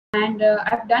And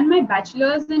I've done my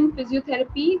bachelor's in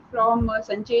physiotherapy from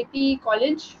Sancheti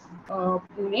College,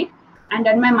 Pune, and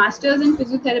done my master's in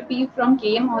physiotherapy from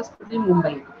KM Hospital,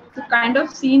 Mumbai. So kind of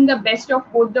seen the best of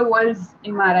both the worlds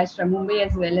in Maharashtra, Mumbai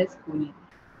as well as Pune.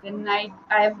 Then I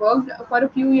have worked for a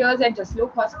few years at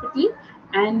Jaslok Hospital,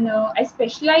 and I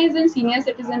specialize in senior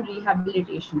citizen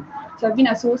rehabilitation. So I've been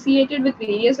associated with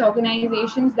various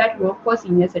organizations that work for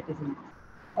senior citizens.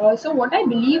 So what I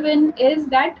believe in is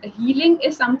that healing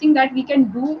is something that we can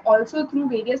do also through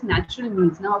various natural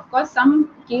means. Now, of course,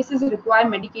 some cases require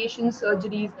medication,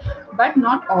 surgeries, but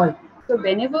not all. So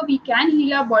whenever we can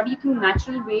heal our body through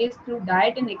natural ways, through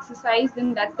diet and exercise,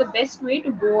 then that's the best way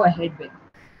to go ahead with.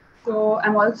 So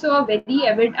I'm also a very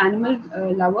avid animal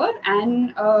lover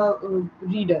and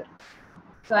reader.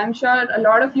 So I'm sure a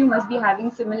lot of you must be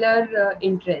having similar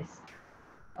interests.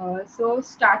 So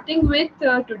starting with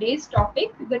today's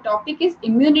topic, the topic is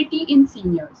immunity in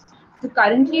seniors. So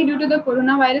currently, due to the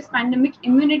coronavirus pandemic,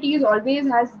 immunity is always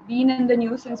has been in the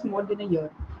news since more than a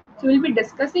year. So we'll be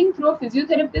discussing through a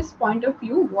physiotherapist's point of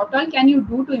view, what all can you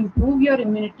do to improve your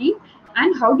immunity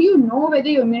and how do you know whether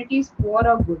your immunity is poor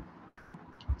or good.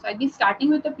 So I'll be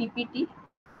starting with a PPT.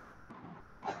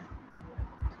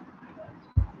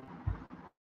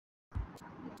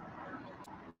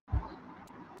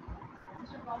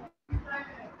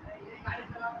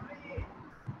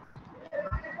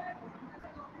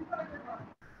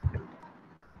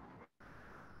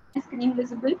 Is my screen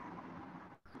visible?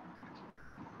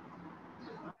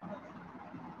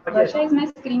 Varsha, is my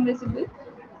screen visible?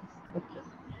 Okay.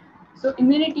 So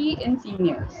immunity in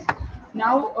seniors.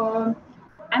 Now,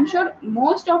 I'm sure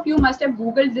most of you must have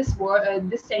Googled this word,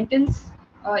 this sentence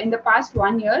in the past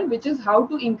 1 year, which is how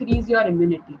to increase your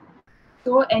immunity.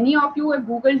 So, any of you have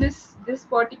Googled this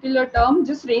particular term?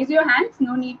 Just raise your hands.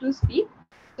 No need to speak.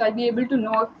 So I'll be able to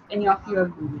know if any of you have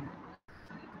Googled.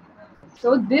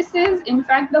 So this is in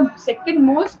fact the second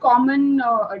most common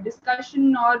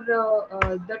discussion or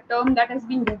the term that has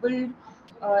been Googled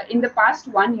in the past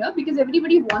 1 year, because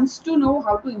everybody wants to know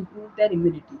how to improve their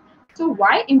immunity. So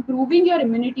why improving your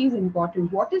immunity is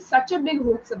important? What is such a big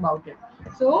hoax about it?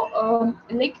 So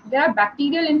like there are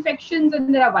bacterial infections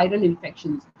and there are viral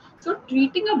infections. So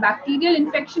treating a bacterial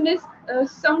infection is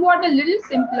somewhat a little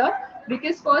simpler,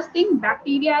 because first thing,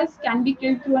 bacteria can be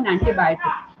killed through an antibiotic.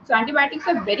 So antibiotics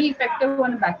are very effective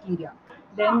on bacteria.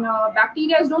 Then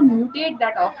bacteria don't mutate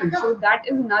that often, so that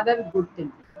is another good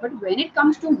thing. But when it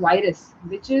comes to virus,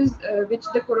 which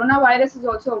the coronavirus is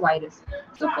also a virus.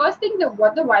 So first thing,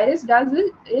 what the virus does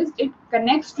is it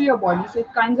connects to your body. So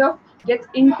it kind of gets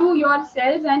into your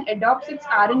cells and adopts its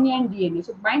RNA and DNA.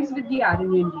 So it binds with the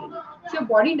RNA and DNA. So your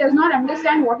body does not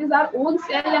understand what is our own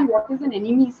cell and what is an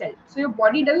enemy cell. So your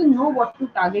body doesn't know what to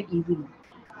target easily.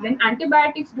 Then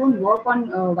antibiotics don't work on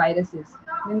viruses.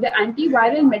 Then the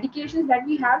antiviral medications that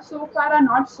we have so far are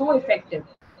not so effective.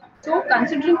 So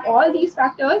considering all these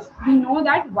factors, we know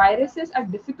that viruses are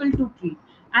difficult to treat.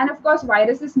 And of course,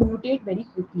 viruses mutate very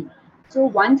quickly. So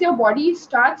once your body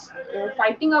starts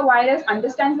fighting a virus,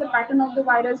 understands the pattern of the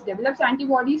virus, develops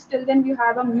antibodies, till then we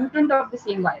have a mutant of the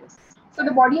same virus. So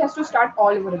the body has to start all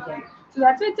over again. So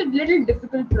that's why it's a little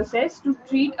difficult process to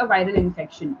treat a viral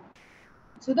infection.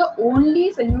 So the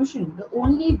only solution, the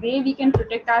only way we can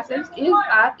protect ourselves is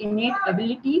our innate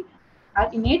ability,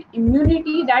 our innate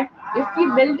immunity, that if we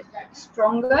build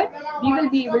stronger, we will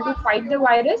be able to fight the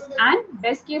virus and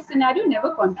best case scenario,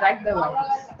 never contract the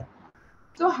virus.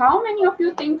 So how many of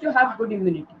you think you have good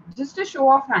immunity? Just a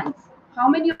show of hands. How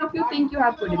many of you think you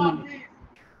have good immunity?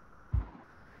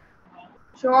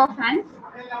 Show of hands.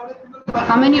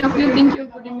 How many of you think you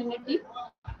have good immunity?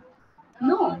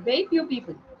 No, very few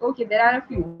people. Okay, there are a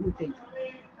few who think.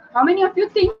 How many of you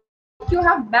think you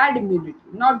have bad immunity,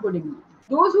 not good immunity?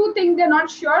 Those who think they're not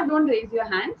sure, don't raise your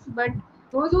hands. But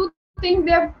those who think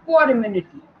they have poor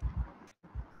immunity.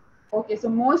 Okay, so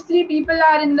mostly people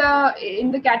are in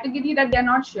the category that they're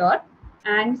not sure,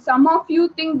 and some of you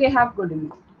think they have good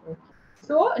immunity. Okay.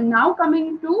 So now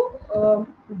coming to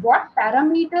what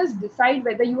parameters decide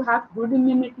whether you have good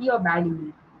immunity or bad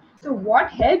immunity. So what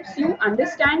helps you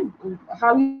understand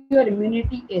how your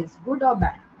immunity is, good or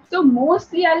bad? So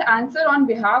mostly I'll answer on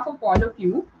behalf of all of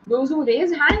you, those who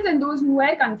raise hands and those who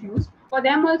are confused. For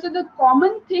them also, the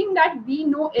common thing that we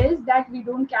know is that we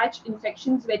don't catch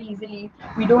infections very easily.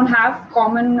 We don't have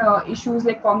common issues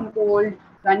like common cold,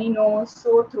 runny nose,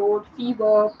 sore throat,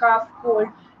 fever, cough, cold.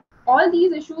 All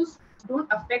these issues don't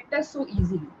affect us so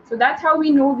easily. So that's how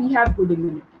we know we have good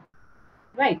immunity.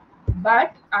 Right.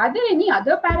 But are there any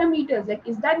other parameters? Like,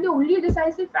 is that the only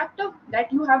decisive factor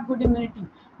that you have good immunity?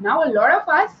 Now, a lot of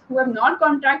us who have not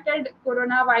contracted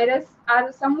coronavirus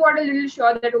are somewhat a little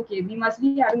sure that, okay, we must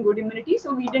be having good immunity,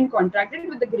 so we didn't contract it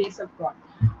with the grace of God.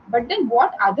 But then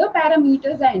what other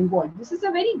parameters are involved? This is a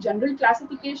very general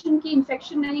classification कि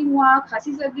infection नहीं हुआ,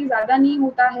 खांसी सर्दी ज़्यादा नहीं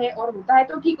होता है और होता है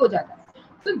तो ठीक हो जाता है.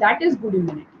 So that is good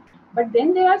immunity. But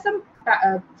then there are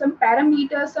some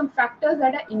parameters, some factors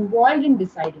that are involved in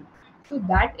deciding. So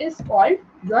that is called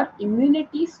your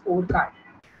immunity scorecard.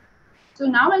 So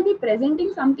now I'll be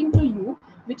presenting something to you,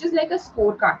 which is like a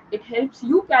scorecard. It helps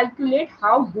you calculate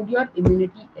how good your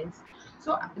immunity is.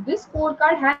 So this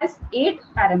scorecard has 8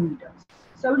 parameters.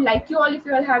 So I would like you all, if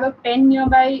you all have a pen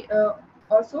nearby,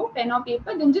 also pen or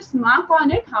paper, then just mark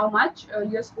on it how much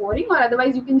you're scoring, or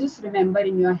otherwise you can just remember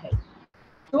in your head.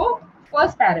 So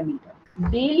first parameter,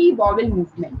 daily bowel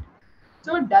movement.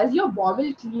 So does your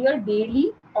bowel clear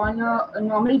daily on a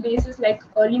normal basis, like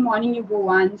early morning you go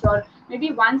once, or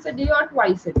maybe once a day or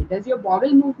twice a day? Does your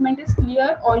bowel movement is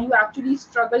clear, or you actually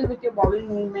struggle with your bowel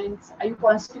movements? Are you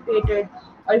constipated?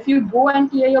 Or if you go and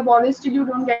clear your bowel, still you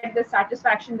don't get the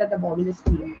satisfaction that the bowel is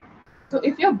clear. So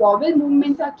if your bowel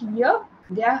movements are clear,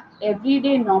 they are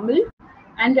everyday normal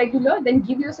and regular, then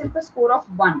give yourself a score of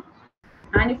 1.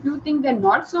 And if you think they're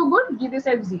not so good, give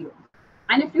yourself 0.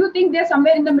 And if you think they're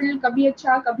somewhere in the middle, kabhi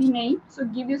acha, kabhi nahi, so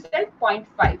give yourself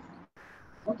 0.5.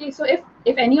 Okay, so if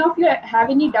any of you have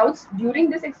any doubts during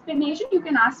this explanation, you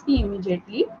can ask me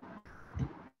immediately.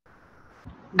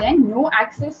 Then no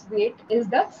excess weight is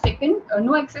the second.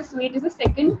 No excess weight is the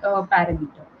second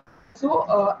parameter. So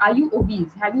are you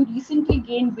obese? Have you recently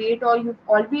gained weight, or you've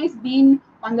always been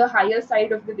on the higher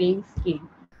side of the weighing scale?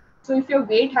 So if your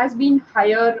weight has been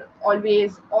higher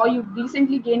always, or you've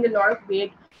recently gained a lot of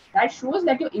weight, that shows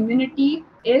that your immunity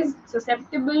is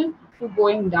susceptible to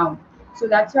going down. So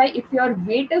that's why if your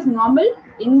weight is normal,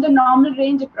 in the normal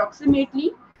range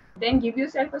approximately, then give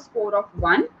yourself a score of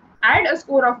 1, add a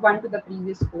score of 1 to the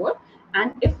previous score,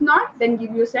 and if not, then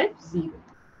give yourself 0.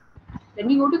 Then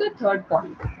we go to the third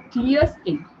point, clear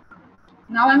skin.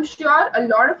 Now I'm sure a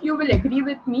lot of you will agree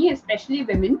with me, especially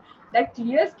women, that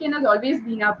clear skin has always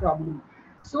been our problem.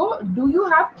 So do you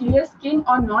have clear skin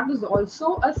or not is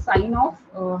also a sign of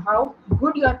how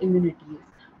good your immunity is.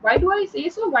 Why do I say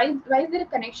so? Why is there a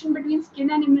connection between skin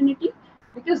and immunity?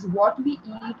 Because what we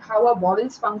eat, how our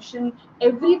bowels function,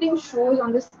 everything shows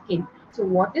on the skin. So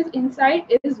what is inside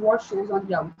is what shows on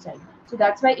the outside. So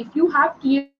that's why if you have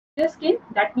clear skin,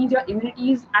 that means your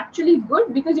immunity is actually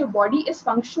good because your body is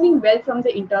functioning well from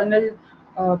the internal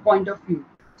point of view.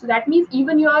 So that means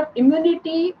even your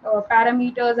immunity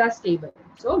parameters are stable.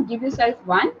 So give yourself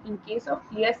 1 in case of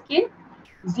clear skin,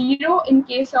 0 in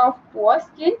case of poor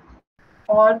skin,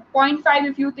 or 0.5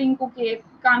 if you think okay,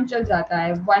 काम चल जाता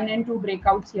है, 1 and 2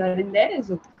 breakouts here and there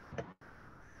is okay.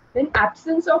 Then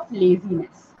absence of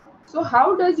laziness. So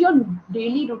how does your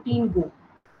daily routine go?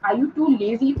 Are you too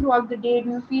lazy throughout the day? Do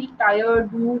you feel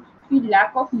tired? Do you feel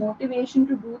lack of motivation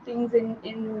to do things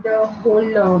in the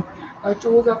whole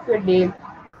chores of your day?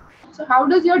 So how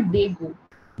does your day go?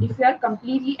 If you are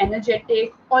completely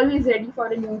energetic, always ready for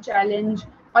a new challenge,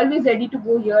 always ready to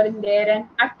go here and there and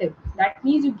active, that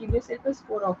means you give yourself a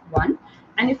score of 1.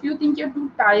 And if you think you're too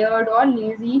tired or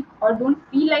lazy or don't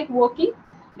feel like working,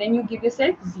 then you give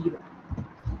yourself 0.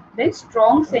 Then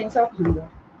strong sense of hunger.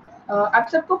 आप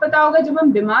सबको पता होगा जब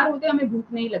हम बीमार होते हैं हमें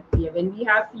भूख नहीं लगती है. When we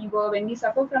have fever, when we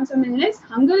suffer from some illness,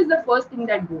 hunger is the first thing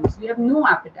that goes. We have no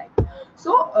appetite.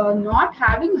 So not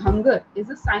having hunger is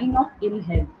a sign of ill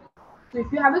health. So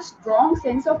if you have a strong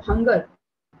sense of hunger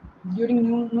during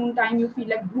noon time, you feel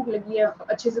like भूख लगी है,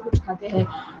 अच्छे से कुछ खाते हैं.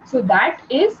 So that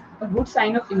is a good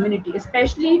sign of immunity.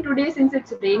 Especially today since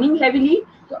it's raining heavily.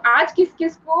 तो आज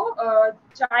किस को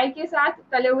चाय के साथ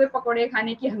तले हुए पकौड़े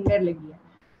खाने की hunger लगी है.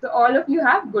 So all of you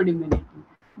have good immunity.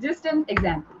 Just an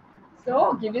example.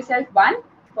 So give yourself 1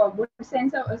 for good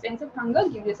sense of hunger.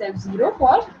 Give yourself 0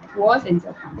 for poor sense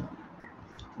of hunger.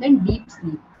 Then deep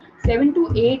sleep. 7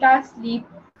 to 8 hours sleep.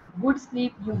 Good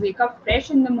sleep. You wake up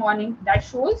fresh in the morning. That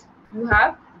shows you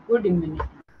have good immunity.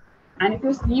 And if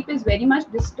your sleep is very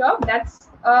much disturbed,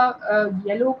 that's a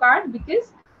yellow card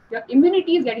because your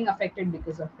immunity is getting affected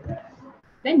because of it.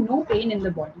 Then no pain in the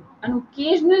body. An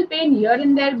occasional pain here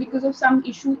and there because of some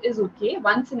issue is okay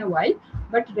once in a while,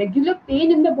 but regular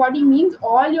pain in the body means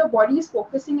all your body is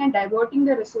focusing and diverting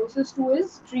the resources to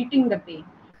is treating the pain.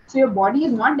 So your body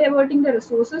is not diverting the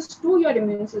resources to your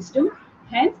immune system,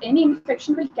 hence any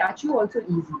infection will catch you also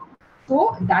easy.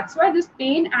 So that's why this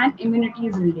pain and immunity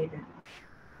is related.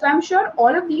 So I'm sure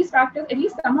all of these factors, at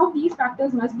least some of these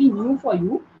factors must be new for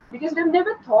you, because we've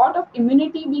never thought of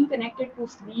immunity being connected to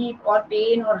sleep or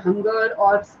pain or hunger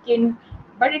or skin.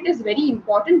 but it is very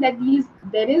important that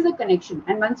there is a connection,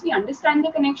 and once we understand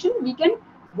the connection, we can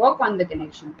work on the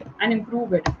connection and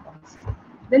improve it, of course.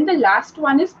 Then the last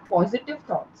one is positive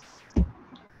thoughts.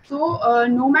 So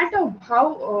no matter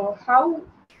how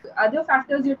other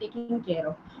factors you're taking care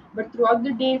of, but throughout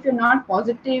the day, if you're not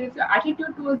positive, if your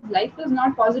attitude towards life is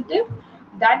not positive,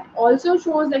 that also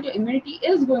shows that your immunity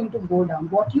is going to go down.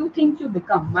 What you think you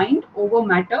become, mind over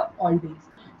matter always.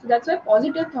 So that's why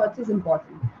positive thoughts is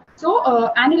important. So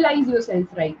analyze yourself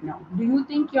right now. Do you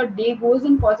think your day goes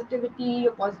in positivity?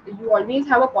 You always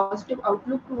have a positive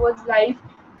outlook towards life,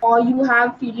 or you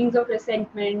have feelings of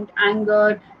resentment,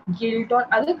 anger, guilt, or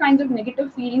other kinds of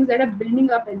negative feelings that are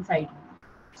building up inside you?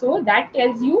 So that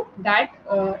tells you that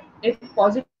if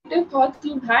positive thoughts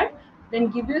you've had, then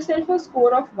give yourself a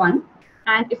score of 1,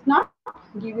 and if not,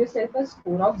 give yourself a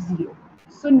score of 0.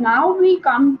 So now we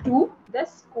come to the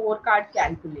scorecard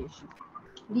calculation.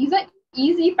 These are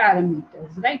easy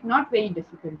parameters, right? Not very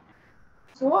difficult.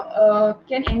 So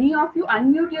can any of you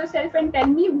unmute yourself and tell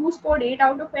me who scored 8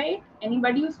 out of 8?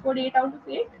 Anybody who scored 8 out of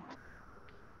 8?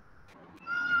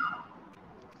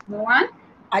 No one?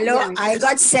 Hello, yeah. I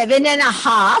got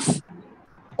 7.5.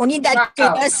 Only that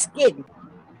clear skin.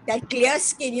 That clear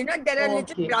skin, you know, there are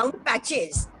little brown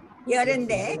patches here and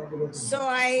there. So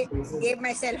I gave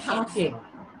myself half.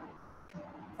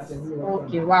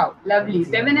 Okay, wow, lovely.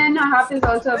 7.5 is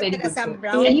also a very good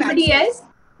score. Anybody else?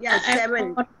 Yeah,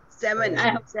 7. 7.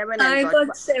 I got 7. I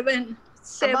got 7.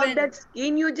 About that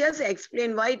skin, you just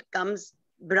explain why it comes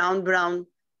brown.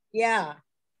 Yeah.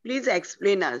 Please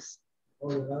explain us.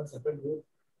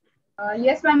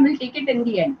 Yes, ma'am, we'll take it in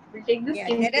the end. We'll take the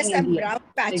skin. There are some brown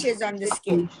patches on the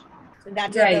skin. So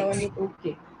that's right. The only...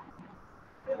 Okay.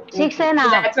 6.5. So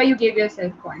that's why you gave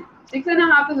yourself point.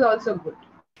 6.5 is also good.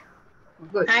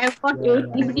 Good. I have got 8.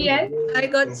 Anybody else? I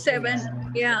got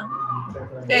 7. Yeah.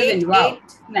 7. Wow.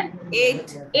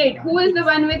 8. Who is the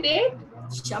one with 8?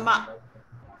 Shama.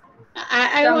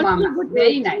 I want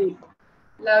very nice.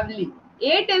 Lovely.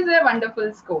 8 is a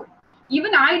wonderful score.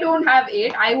 Even I don't have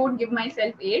 8. I would give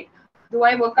myself 8. Though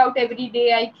I work out every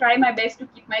day, I try my best to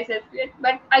keep myself fit,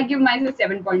 but I give myself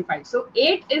 7.5. So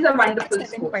 8 is a wonderful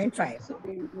score. 7.5. So,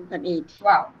 8.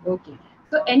 Wow. Okay.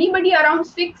 So anybody around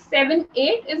 6, 7,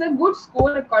 8 is a good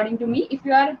score according to me. If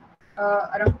you are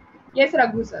around, yes,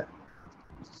 Raghu sir.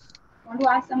 Want to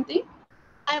ask something?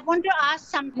 I want to ask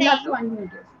something. You have to unmute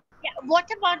yourself. Yeah, what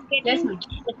about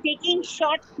taking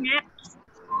short naps?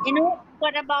 You know,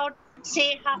 for about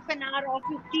say half an hour or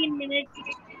 15 minutes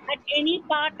at any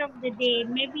part of the day,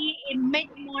 maybe in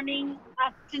mid-morning,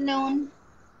 afternoon,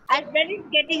 as well as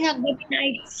getting a good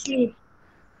night's sleep.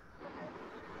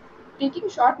 Taking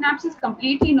short naps is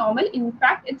completely normal. In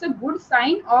fact, it's a good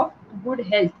sign of good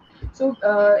health. So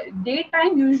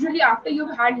daytime, usually after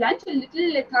you've had lunch, a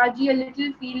little lethargy, a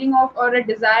little feeling of or a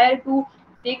desire to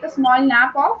take a small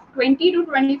nap of 20 to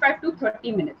 25 to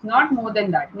 30 minutes, not more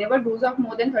than that. Never doze off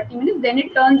more than 30 minutes, then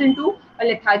it turns into a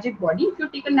lethargic body. If you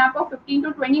take a nap of 15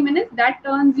 to 20 minutes, that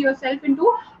turns yourself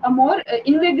into a more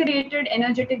invigorated,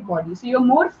 energetic body. So you're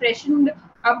more freshened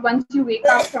up once you wake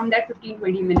up from that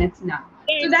 15-20 minutes nap.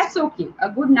 So that's okay. A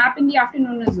good nap in the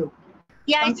afternoon is okay.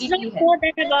 Yeah, it's not more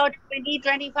than about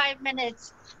 20-25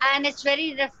 minutes, and it's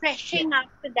very refreshing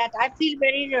after that. I feel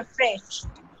very refreshed.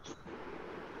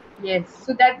 Yes,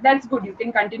 so that's good. You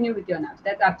can continue with your naps.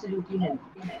 That's absolutely healthy.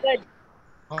 Good.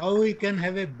 How we can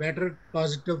have a better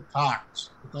positive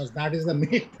thoughts, because that is the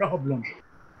main problem.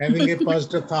 Having a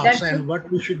positive thoughts and what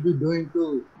we should be doing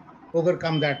to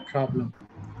overcome that problem.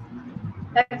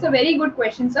 That's a very good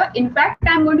question, sir. In fact,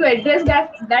 I'm going to address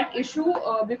that issue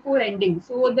before ending.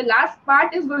 So the last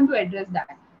part is going to address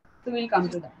that. So we'll come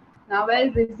to that. Now I'll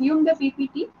resume the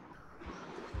PPT.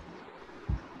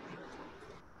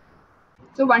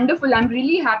 So wonderful. I'm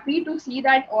really happy to see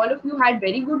that all of you had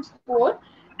very good score,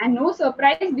 and no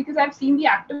surprise because I've seen the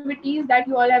activities that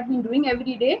you all have been doing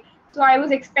every day. So I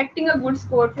was expecting a good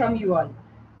score from you all.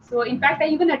 So in fact, I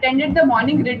even attended the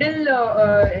morning riddle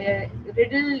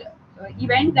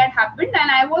event that happened, and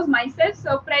I was myself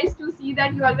surprised to see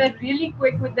that you all were really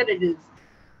quick with the riddles.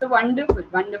 So wonderful,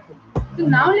 wonderful. So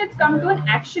now let's come to an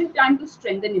action plan to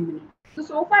strengthen immunity.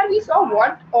 So far we saw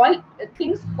what all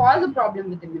things cause a problem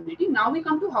with immunity. Now we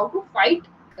come to how to fight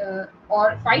the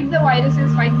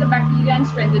viruses, fight the bacteria, and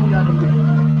strengthen your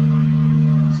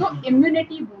immunity. So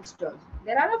immunity boosters.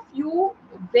 There are a few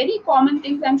very common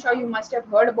things. I'm sure you must have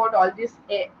heard about all this.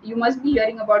 You must be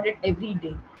hearing about it every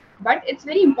day. But it's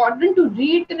very important to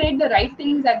reiterate the right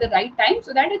things at the right time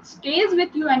so that it stays with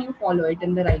you and you follow it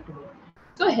in the right way.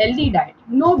 So healthy diet,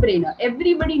 no brainer.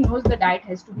 Everybody knows the diet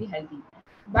has to be healthy.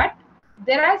 But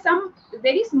there are some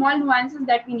very small nuances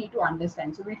that we need to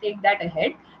understand. So we'll take that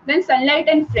ahead. Then sunlight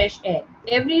and fresh air.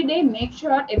 Every day, make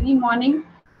sure every morning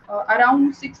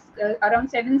around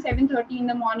 7:30 in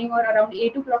the morning, or around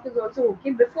 8 o'clock is also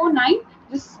okay. Before 9,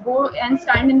 just go and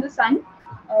stand in the sun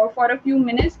for a few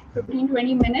minutes,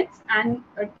 15-20 minutes, and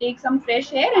take some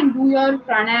fresh air and do your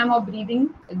pranayama or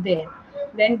breathing there.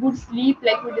 Then good sleep,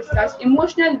 like we discussed.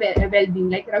 Emotional well-being,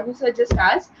 like Raghu sir just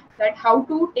asked, that how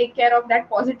to take care of that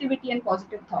positivity and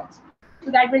positive thoughts.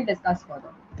 So that we'll discuss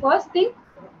further. First thing,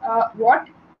 what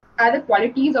are the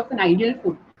qualities of an ideal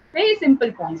food? Very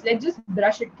simple points. Let's just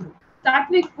brush it through.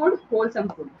 Sattvic food, wholesome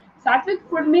food. Sattvic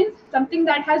food means something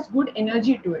that has good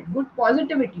energy to it, good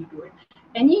positivity to it.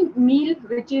 Any meal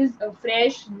which is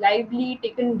fresh, lively,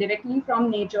 taken directly from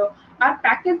nature, are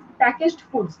packaged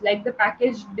foods, like the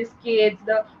packaged biscuits,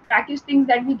 the packaged things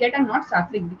that we get are not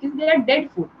sattvic, because they are dead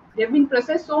food. They've been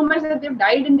processed so much that they've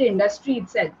died in the industry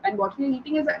itself, and what we're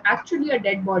eating is actually a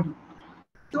dead body.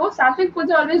 So sattvic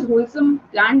foods are always wholesome,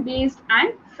 plant-based,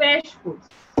 and fresh foods.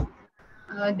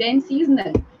 Then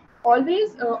seasonal.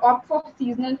 Always opt for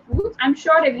seasonal fruits. I'm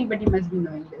sure everybody must be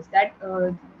knowing this. That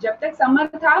जब तक summer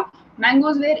था,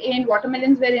 mangoes were in,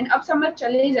 watermelons were in. अब summer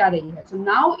चले जा रही है. So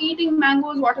now eating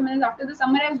mangoes, watermelons after the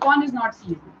summer has gone is not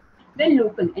seasonal. Then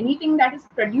local. Anything that is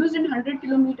produced in 100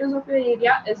 kilometers of your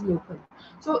area is local.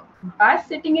 So us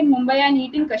sitting in Mumbai and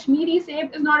eating Kashmiri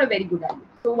seb is not a very good idea.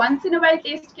 So once in a while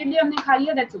taste के लिए हमने खा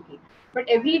लिया, that's okay. But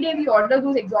every day we order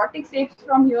those exotic sebs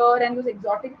from here and those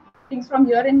exotic things from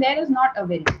here and there is not a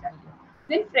very good idea.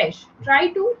 Then fresh. Try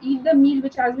to eat the meal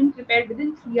which has been prepared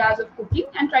within 3 hours of cooking,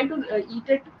 and try to eat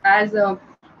it as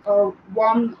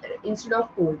warm instead of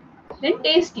cold. Then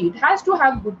tasty. It has to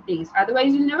have good taste.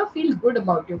 Otherwise, you'll never feel good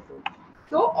about your food.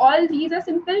 So all these are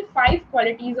simple 5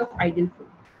 qualities of ideal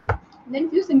food. Then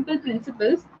few simple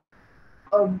principles.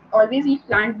 Always eat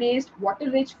plant-based,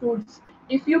 water-rich foods.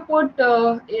 If you put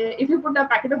a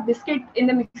packet of biscuit in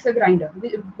the mixer grinder,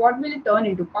 what will it turn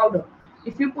into? Powder.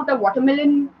 If you put a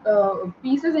watermelon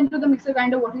pieces into the mixer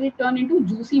grinder, what will it turn into?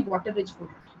 Juicy, water-rich food.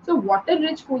 So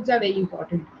water-rich foods are very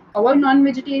important. Avoid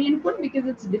non-vegetarian food because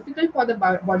it's difficult for the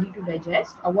body to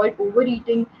digest. Avoid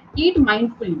overeating. Eat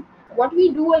mindfully. What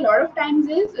we do a lot of times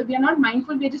is we are not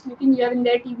mindful. We're just looking here and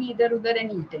there, TV, idhar, udhar,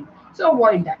 and eating. So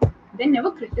avoid that. Then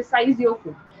never criticize your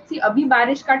food. See, abhi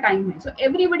barish ka time hai. So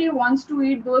everybody wants to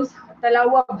eat those tala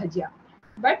hua bhajia.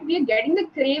 But we are getting the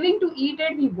craving to eat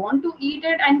it. We want to eat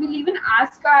it, and we'll even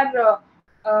ask our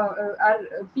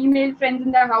female friends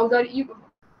in the house, or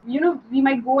we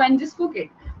might go and just cook it.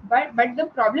 But the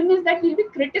problem is that we'll be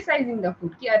criticizing the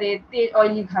food. Ki arey te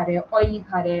oily kha rahe, oily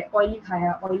kha rahe, oily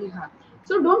khaya, oily kha.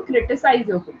 So don't criticize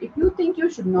your food. If you think you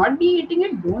should not be eating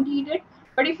it, don't eat it.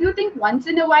 But if you think once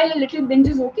in a while a little binge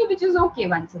is okay, which is okay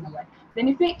once in a while, then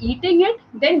if you're eating it,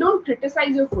 then don't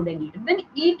criticize your food and eat it. Then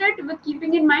eat it with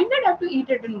keeping in mind that you have to eat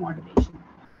it in moderation.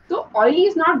 So oily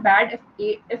is not bad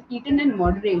if eaten in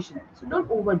moderation. So don't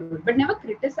overdo it, but never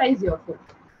criticize your food.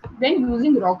 Then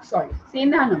using rock salt.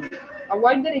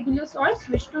 Avoid the regular salt,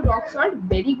 switch to rock salt.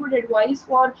 Very good advice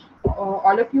for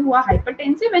all of you who are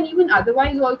hypertensive, and even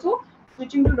otherwise also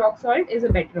switching to rock salt is a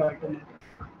better alternative.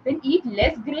 Then eat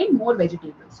less grain, more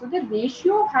vegetables. So the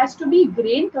ratio has to be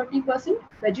grain 30%,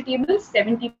 vegetables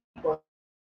 70%.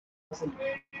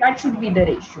 That should be the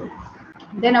ratio.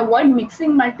 Then avoid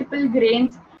mixing multiple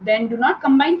grains. Then do not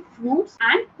combine fruits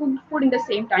and cooked food in the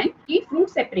same time. Eat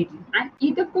fruits separately and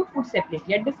eat the cooked food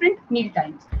separately at different meal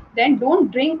times. Then don't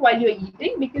drink while you're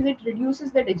eating because it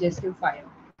reduces the digestive fire.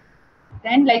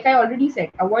 Then, like I already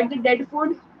said, avoid the dead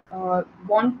food.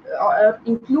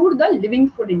 Include the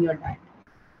living food in your diet.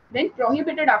 Then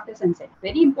prohibited after sunset.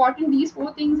 Very important these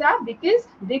 4 things are, because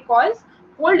they cause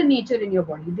cold nature in your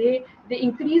body. They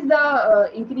increase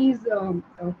the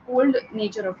cold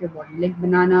nature of your body, like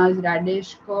bananas,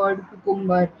 radish, curd,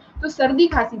 cucumber. So sardi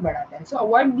khasi badhata hai. So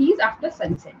avoid these after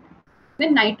sunset.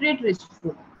 Then nitrate rich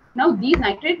food. Now these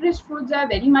nitrate rich foods are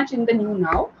very much in the new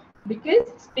now,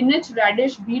 because spinach,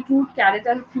 radish, beetroot, carrot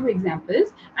are a few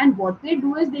examples. And what they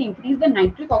do is they increase the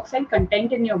nitric oxide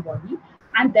content in your body.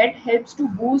 And that helps to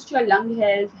boost your lung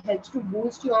health, helps to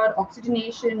boost your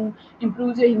oxygenation,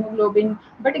 improves your hemoglobin.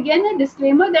 But again, a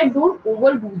disclaimer that don't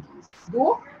overdo these.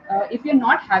 Though, if you're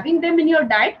not having them in your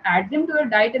diet, add them to your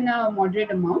diet in a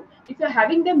moderate amount. If you're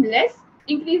having them less,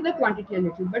 increase the quantity a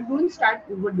little, but don't start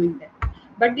overdoing them.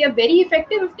 But they are very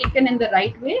effective if taken in the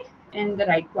right way and the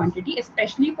right quantity,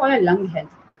 especially for your lung health.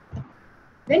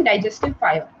 Then digestive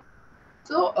fire.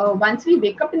 So once we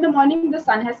wake up in the morning, the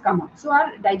sun has come up. So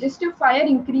our digestive fire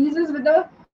increases with the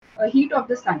heat of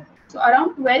the sun. So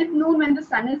around 12 noon, when the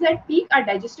sun is at peak, our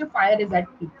digestive fire is at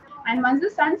peak. And once the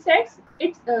sun sets,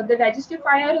 it's the digestive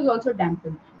fire is also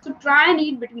dampened. So try and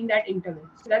eat between that interval.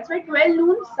 So that's why 12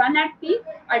 noon, sun at peak,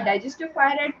 our digestive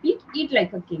fire at peak, eat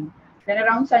like a king. Then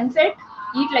around sunset,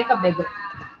 eat like a beggar.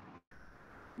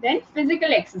 Then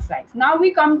physical exercise. Now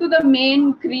we come to the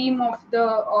main cream of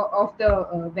the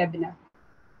webinar.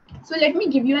 So let me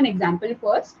give you an example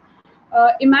first.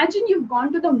 Imagine you've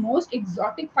gone to the most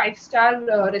exotic five-star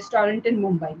restaurant in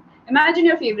Mumbai. Imagine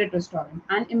your favorite restaurant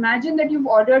and imagine that you've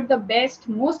ordered the best,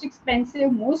 most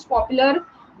expensive, most popular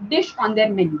dish on their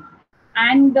menu.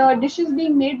 And the dish is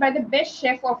being made by the best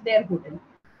chef of their hotel.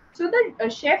 So the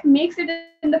chef makes it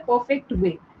in the perfect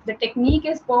way. The technique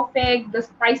is perfect, the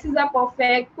spices are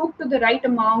perfect, cooked to the right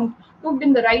amount, cooked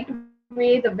in the right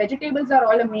way, the vegetables are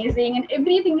all amazing, and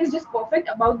everything is just perfect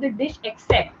about the dish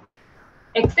except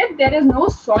there is no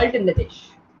salt in the dish.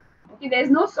 Okay, there is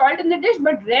no salt in the dish,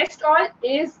 but rest all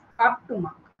is up to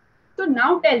mark. So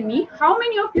now tell me, how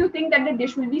many of you think that the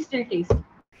dish will be still tasty?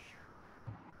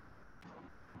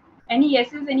 Any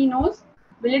yeses, any nos?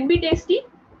 Will it be tasty?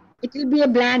 It will be a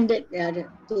bland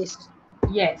taste.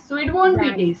 Yes, so it won't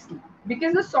Bland. be tasty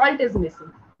because the salt is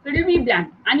missing. So it will be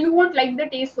bland and you won't like the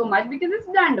taste so much because it's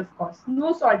bland, of course,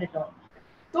 no salt at all.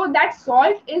 So that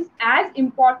salt is as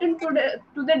important to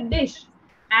the dish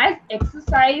as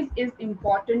exercise is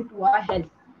important to our health.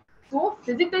 So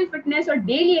physical fitness or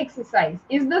daily exercise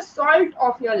is the salt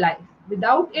of your life.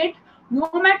 Without it, no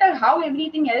matter how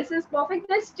everything else is perfect,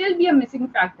 there'll still be a missing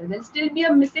factor. There'll still be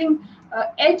a missing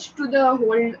edge to the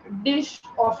whole dish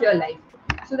of your life.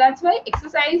 So that's why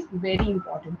exercise is very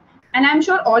important. And I'm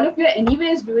sure all of you are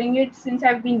anyways doing it since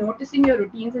I've been noticing your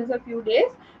routine since a few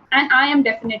days. And I am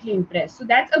definitely impressed. So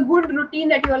that's a good routine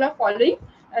that you all are following.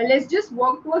 Let's just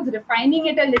work towards refining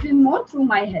it a little more through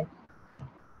my help.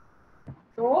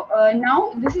 So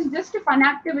now this is just a fun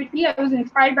activity. I was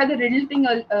inspired by the riddle thing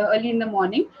early in the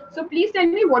morning. So please tell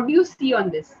me, what do you see on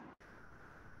this?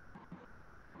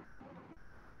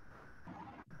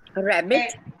 A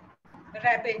rabbit.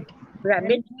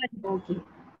 Rabbit. Okay.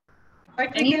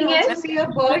 But we Anything can also else? see a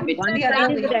bird which One is the side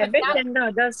other is way. rabbit and the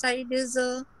other side is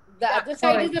a The other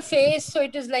side is the face, so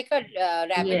it is like a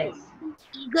rabbit. Yes.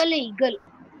 eagle. Eagle.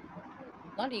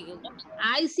 Not eagle.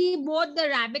 I see both the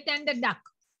rabbit and the duck.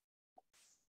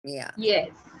 Yeah. Yes,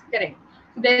 correct.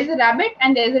 So there is a rabbit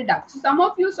and there is a duck. So some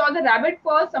of you saw the rabbit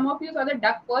first, some of you saw the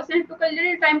duck first, and it took a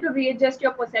little time to readjust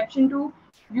your perception to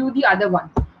view the other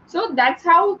one. So that's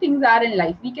how things are in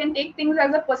life. We can take things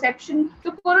as a perception.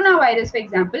 So coronavirus, for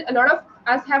example, a lot of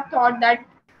us have thought that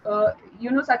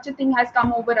such a thing has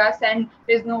come over us and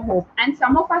there's no hope. And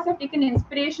some of us have taken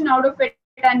inspiration out of it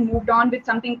and moved on with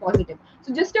something positive.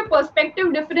 So just a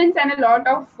perspective difference and a lot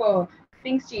of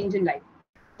things change in life.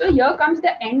 So here comes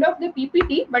the end of the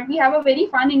PPT, but we have a very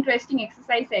fun, interesting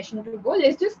exercise session to go.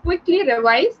 Let's just quickly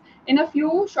revise in a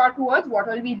few short words what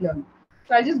all we learned.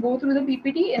 So I'll just go through the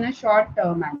PPT in a short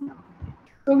manner.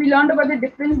 So we learned about the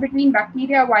difference between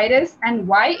bacteria, virus, and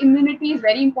why immunity is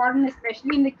very important,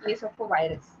 especially in the case of a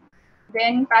virus.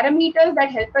 Then parameters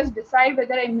that help us decide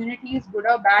whether immunity is good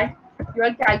or bad. You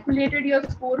all calculated your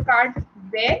scorecard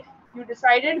where you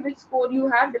decided which score you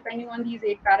have depending on these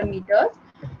 8 parameters.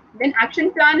 Then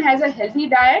action plan has a healthy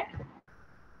diet.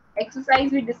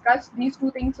 Exercise, we discussed these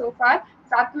 2 things so far.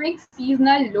 Sattvic,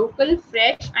 seasonal, local,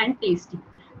 fresh, and tasty.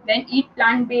 Then eat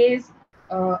plant-based,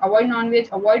 avoid non-veg,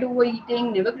 avoid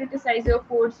overeating, never criticize your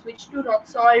food, switch to rock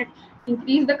salt,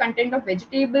 increase the content of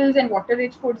vegetables and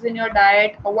water-rich foods in your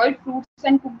diet, avoid fruits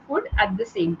and cooked food at the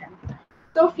same time.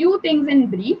 So a few things in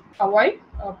brief: avoid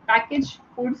packaged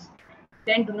foods,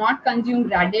 then do not consume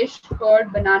radish,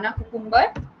 curd, banana,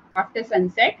 cucumber after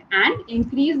sunset, and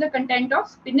increase the content of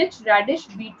spinach, radish,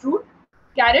 beetroot,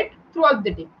 carrot throughout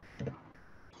the day.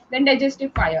 Then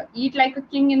digestive fire: eat like a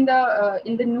king in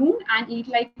the noon and eat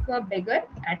like a beggar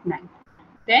at night.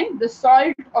 Then the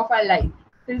salt of our life: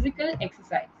 physical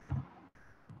exercise.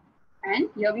 And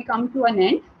here we come to an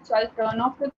end. So I'll turn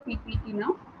off the PPT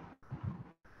now.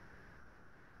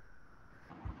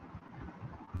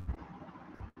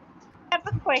 I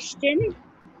have a question.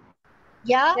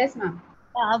 Yeah. Yes, ma'am.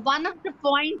 One of the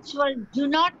points was do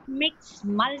not mix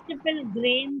multiple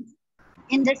grains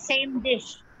in the same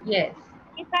dish. Yes.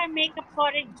 If I make a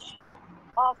porridge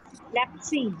of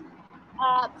lapsi,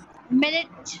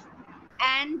 millet,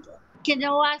 and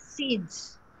quinoa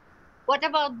seeds, what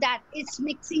about that? It's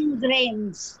mixing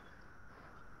grains.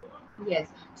 Yes.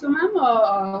 So,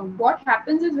 ma'am, what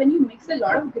happens is when you mix a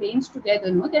lot of grains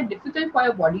together, no, they're difficult for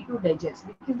your body to digest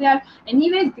because they are,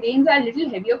 anyways, grains are a little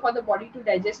heavier for the body to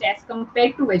digest as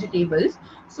compared to vegetables.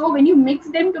 So, when you mix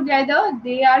them together,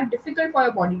 they are difficult for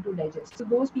your body to digest. So,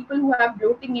 those people who have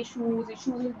bloating issues,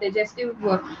 issues with digestive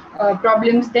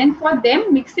problems, then for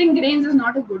them, mixing grains is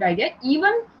not a good idea.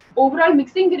 Even overall,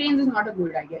 mixing grains is not a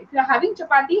good idea. If you're having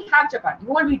chapati, have chapati,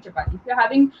 whole wheat chapati. If you're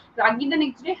having ragi the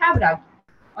next day, have ragi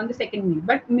on the second meal.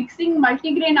 But mixing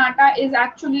multigrain atta is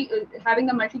actually having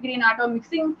a multigrain atta, or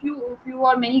mixing few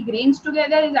or many grains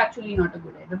together is actually not a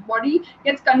good idea. The body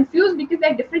gets confused because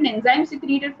there are different enzymes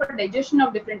secreted for digestion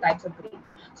of different types of grains.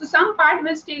 So some part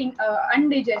will stay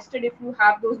undigested if you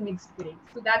have those mixed grains.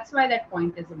 So that's why that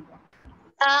point is important.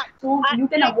 So you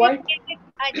can avoid.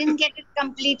 I didn't get it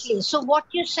completely. So what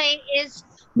you say is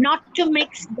not to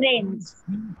mix grains.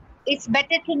 It's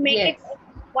better to make it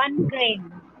one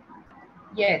grain.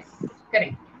 Yes,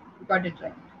 correct. Got it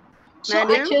right. So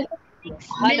which is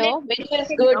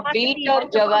good, wheat or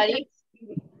jawari?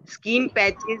 Skin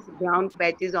patches, brown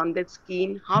patches on the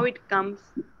skin, how it comes?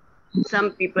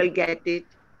 Some people get it.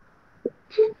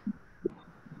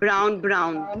 Brown.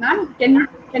 Ma'am,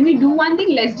 can we do one thing?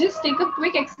 Let's just take a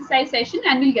quick exercise session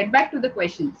and we'll get back to the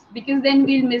questions, because then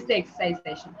we'll miss the exercise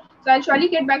session. So I'll surely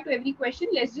get back to every question.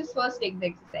 Let's just first take the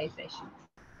exercise session.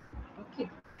 Okay.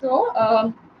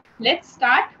 So let's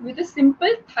start with a simple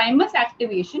thymus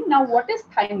activation. Now, what is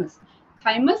thymus?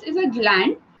 Thymus is a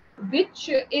gland which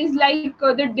is like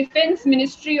the defense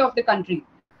ministry of the country.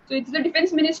 So it's the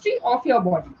defense ministry of your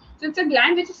body. So it's a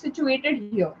gland which is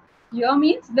situated here. Here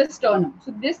means the sternum.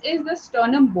 So this is the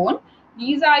sternum bone.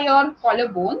 These are your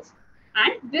collarbones,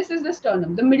 and this is the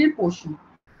sternum, the middle portion.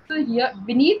 So here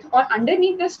beneath or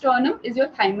underneath the sternum is your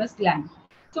thymus gland.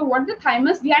 So what the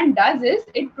thymus gland does is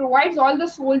it provides all the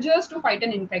soldiers to fight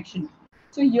an infection.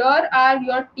 So here are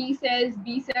your T cells,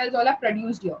 B cells, all are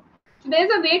produced here. So there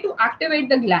is a way to activate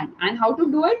the gland, and how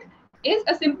to do it is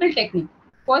a simple technique.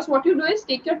 First, what you do is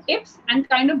take your tips and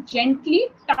kind of gently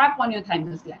tap on your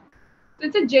thymus gland. So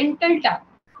it's a gentle tap.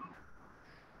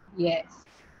 Yes.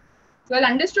 So well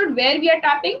understood where we are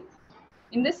tapping?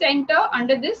 In the center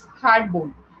under this hard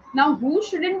bone. Now, who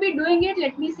shouldn't be doing it?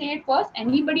 Let me say it first.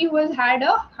 Anybody who has had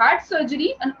a heart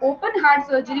surgery, an open heart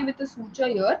surgery with a suture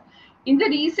here, in the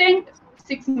recent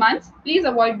 6 months, please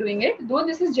avoid doing it. Though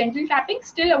this is gentle tapping,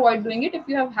 still avoid doing it if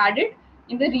you have had it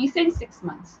in the recent 6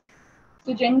 months.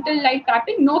 So gentle light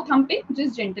tapping, no thumping,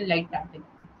 just gentle light tapping.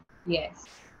 Yes.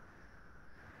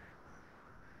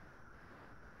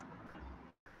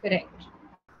 Correct.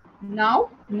 Now,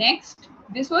 next,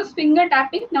 this was finger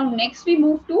tapping. Now, next we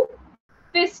move to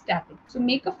fist tapping. So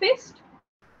make a fist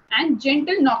and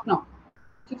gentle knock. So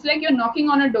it's like you're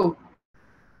knocking on a door,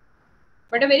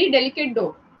 but a very delicate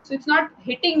door. So it's not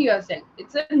hitting yourself.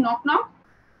 It's a knock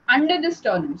under the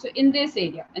sternum. So in this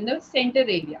area, in the center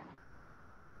area.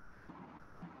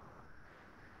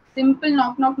 Simple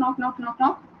knock.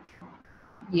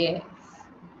 Yes.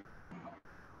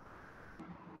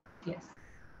 Yes.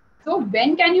 So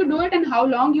when can you do it and how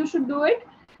long you should do it?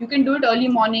 You can do it early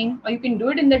morning or you can do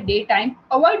it in the daytime.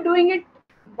 Avoid doing it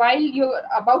while you're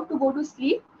about to go to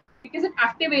sleep because it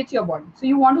activates your body. So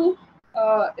you want to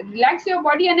relax your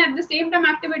body and at the same time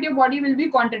activate your body will be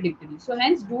contradictory. So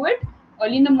hence do it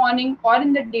early in the morning or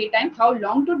in the daytime. How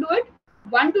long to do it?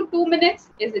 1 to 2 minutes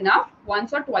is enough,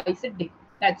 once or twice a day.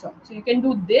 That's all. So you can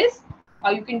do this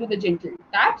or you can do the gentle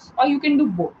taps or you can do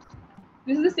both.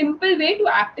 This is a simple way to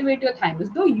activate your thymus.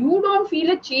 Though you don't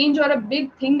feel a change or a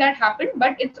big thing that happened,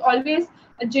 but it's always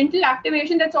a gentle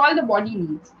activation. That's all the body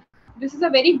needs. This is a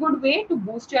very good way to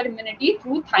boost your immunity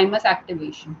through thymus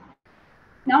activation.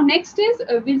 Now, next is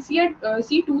we'll see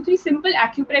 2-3 simple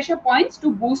acupressure points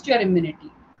to boost your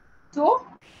immunity. So,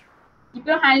 keep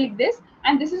your hand like this,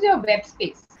 and this is your web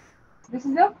space. This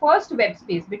is your first web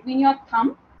space between your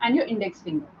thumb and your index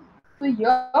finger. So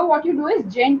here, what you do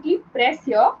is gently press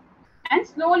here and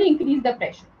slowly increase the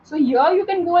pressure. So here you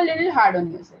can go a little hard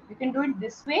on yourself. You can do it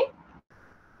this way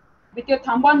with your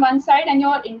thumb on one side and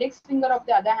your index finger of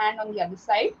the other hand on the other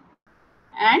side,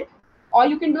 and or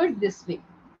you can do it this way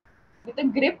with a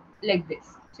grip like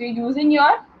this. So you're using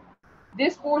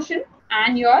this portion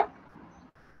and your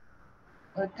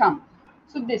thumb.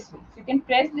 So this way. So you can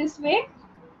press this way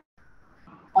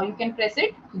or you can press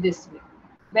it this way.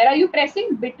 Where are you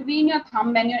pressing? Between your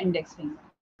thumb and your index finger.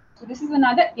 So this is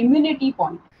another immunity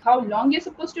point. How long you're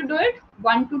supposed to do it?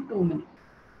 1 to 2 minutes.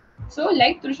 So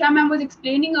like Trusha ma'am was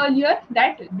explaining earlier,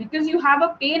 that because you have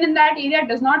a pain in that area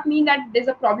does not mean that there's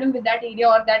a problem with that area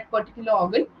or that particular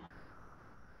organ.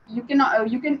 You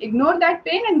can ignore that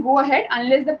pain and go ahead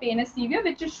unless the pain is severe,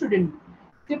 which it shouldn't be.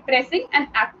 So pressing and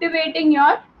activating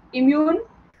your immune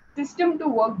system to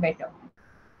work better.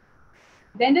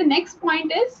 Then the next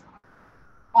point is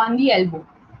on the elbow.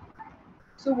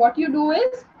 So what you do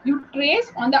is you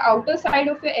trace on the outer side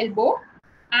of your elbow,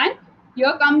 and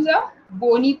here comes a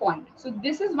bony point. So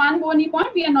this is one bony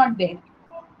point, we are not there.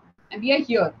 And we are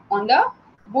here on the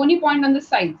bony point on the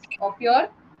sides of your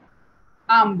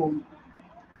arm bone.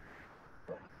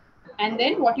 And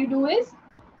then what you do is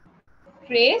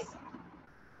trace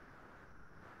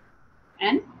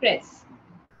and press.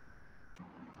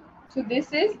 So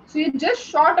this is, so you're just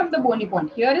short of the bony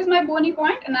point. Here is my bony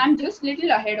point and I'm just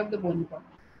little ahead of the bony point.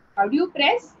 How do you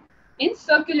press? In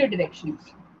circular directions.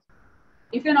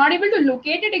 If you're not able to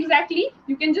locate it exactly,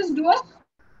 you can just do a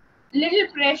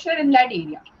little pressure in that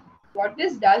area. What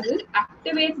this does is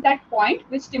activates that point,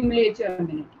 which stimulates your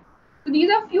immunity. So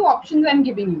these are few options I'm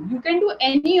giving you. You can do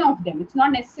any of them. It's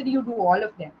not necessary you do all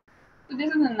of them. So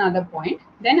this is another point.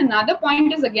 Then another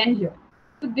point is again here.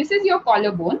 So this is your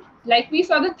collarbone. Like we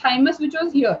saw the thymus, which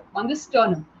was here on the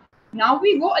sternum. Now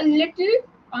we go a little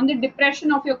on the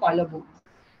depression of your collarbone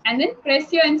and then press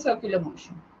here in circular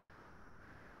motion.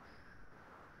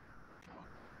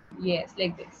 Yes,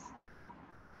 like this.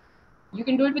 You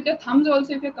can do it with your thumbs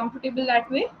also if you're comfortable that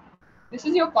way. This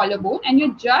is your collarbone and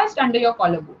you're just under your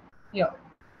collarbone here.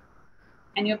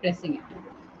 And you're pressing it.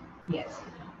 Yes.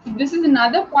 So this is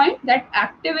another point that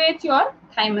activates your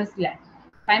thymus gland.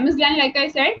 Thymus gland, like I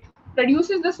said,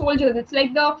 produces the soldiers. It's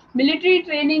like the military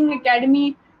training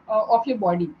academy of your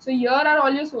body. So here are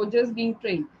all your soldiers being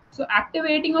trained. So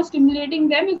activating or stimulating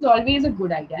them is always a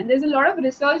good idea. And there's a lot of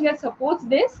research that supports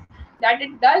this, that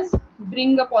it does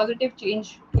bring a positive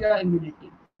change to your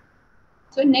immunity.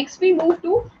 So next we move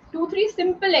to 2-3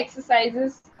 simple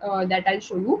exercises that I'll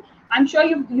show you. I'm sure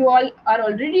you all are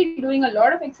already doing a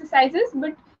lot of exercises,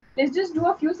 but let's just do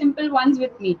a few simple ones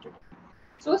with me today.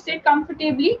 So sit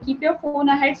comfortably, keep your phone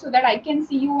ahead so that I can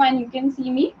see you and you can see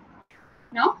me.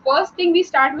 Now, first thing we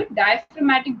start with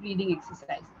diaphragmatic breathing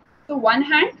exercise. So one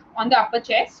hand on the upper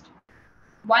chest,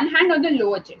 one hand on the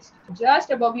lower chest, just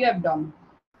above your abdomen.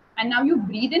 And now you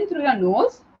breathe in through your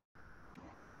nose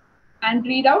and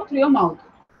breathe out through your mouth.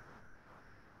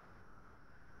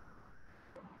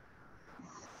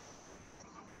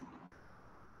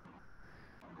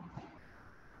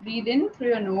 Breathe in through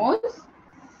your nose,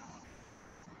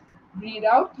 breathe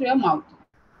out through your mouth.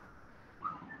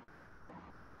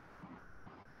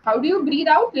 How do you breathe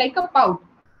out? Like a pout.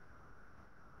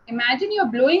 Imagine you're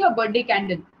blowing a birthday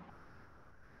candle.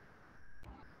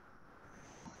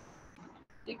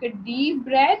 Take a deep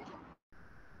breath.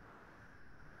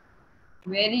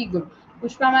 Very good.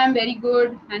 Pushpa ma'am, very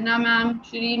good. Anna ma'am,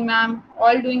 Shireen ma'am,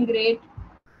 all doing great.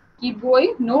 Keep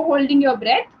going. No holding your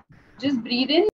breath. Just breathe in.